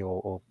Granny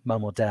or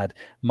Mum or Dad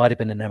might have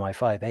been an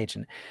MI5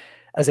 agent.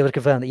 I was able to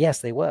confirm that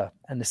yes, they were,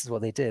 and this is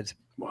what they did.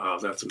 Wow,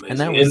 that's amazing. And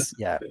that was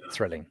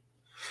thrilling.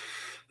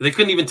 They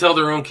couldn't even tell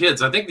their own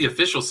kids. I think the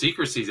Official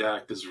Secrecies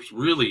Act is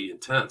really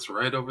intense,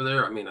 right, over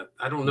there. I mean,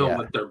 I don't know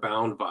what they're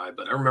bound by,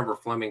 but I remember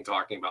Fleming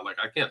talking about, like,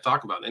 I can't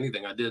talk about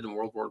anything I did in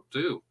World War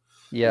II.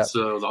 Yeah. And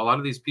so a lot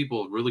of these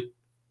people really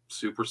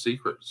super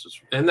secret.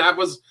 And that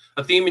was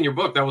a theme in your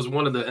book. That was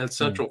one of the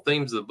central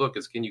themes of the book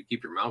is, can you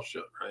keep your mouth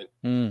shut, right?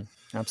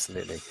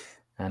 Absolutely.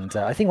 And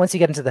I think once you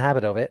get into the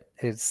habit of it,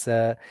 it's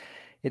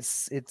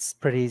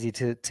pretty easy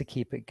to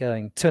keep it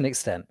going to an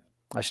extent.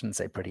 I shouldn't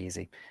say pretty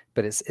easy,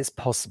 but it's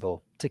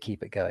possible to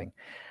keep it going.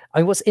 I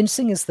mean, what's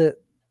interesting is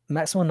that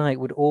Maxwell Knight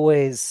would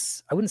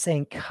always, I wouldn't say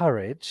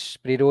encourage,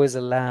 but he'd always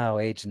allow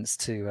agents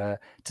to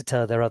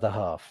tell their other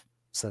half,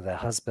 so their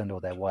husband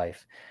or their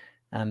wife,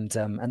 and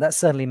that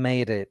certainly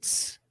made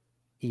it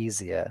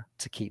easier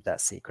to keep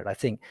that secret. I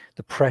think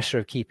the pressure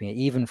of keeping it,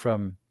 even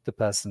from the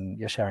person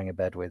you're sharing a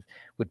bed with,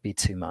 would be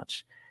too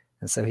much,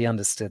 and so he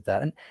understood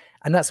that, and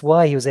that's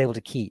why he was able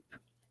to keep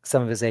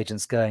some of his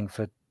agents going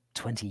for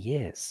 20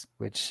 years,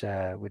 which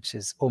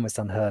is almost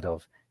unheard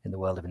of in the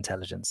world of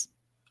intelligence.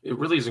 It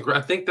really is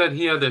incredible. I think that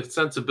he had the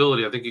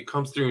sensibility. I think it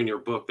comes through in your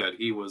book that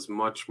he was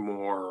much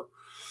more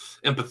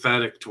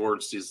empathetic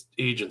towards his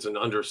agents and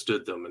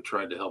understood them and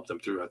tried to help them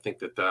through. I think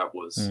that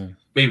was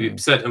maybe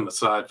set him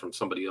aside from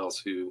somebody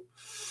else who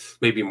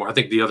maybe more. I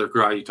think the other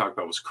guy you talked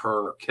about was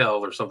Kern or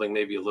Kell or something,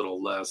 maybe a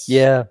little less.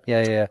 Yeah.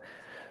 No,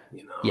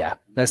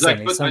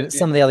 certainly.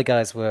 Some of the other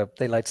guys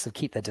they like to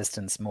keep their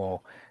distance more.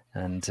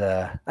 And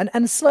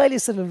slightly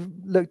sort of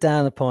looked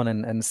down upon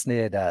and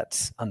sneered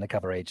at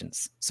undercover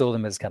agents, saw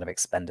them as kind of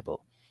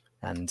expendable.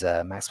 And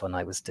Maxwell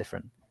Knight was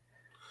different.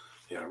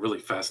 Yeah, really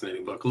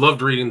fascinating book.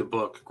 Loved reading the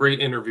book. Great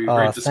interview,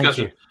 great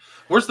discussion.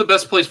 Where's the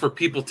best place for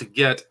people to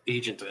get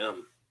Agent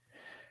M?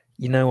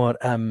 You know what?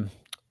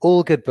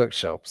 All good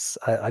bookshops.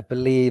 I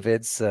believe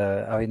it's,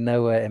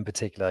 nowhere in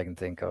particular I can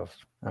think of.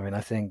 I mean,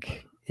 I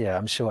think,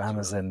 I'm sure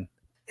Amazon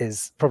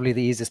is probably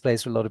the easiest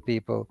place for a lot of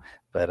people,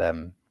 but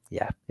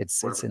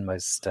it's in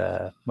most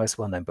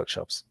well-known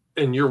bookshops.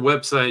 And your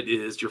website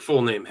is your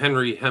full name,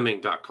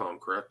 henryhemming.com,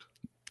 correct?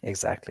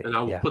 Exactly. And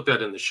I will put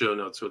that in the show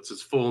notes. So it's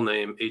his full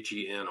name,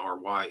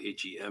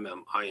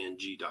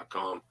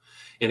 HenryHemming.com.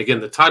 And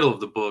again, the title of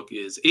the book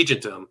is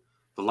Agent M,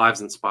 The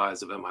Lives and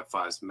Spies of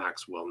MI5's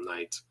Maxwell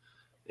Knight,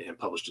 and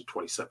published in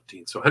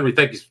 2017. So Henry,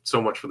 thank you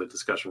so much for the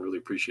discussion. Really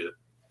appreciate it.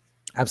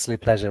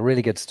 Absolute pleasure.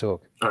 Really good to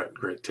talk. All right,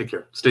 great. Take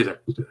care. Stay there.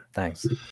 Thanks.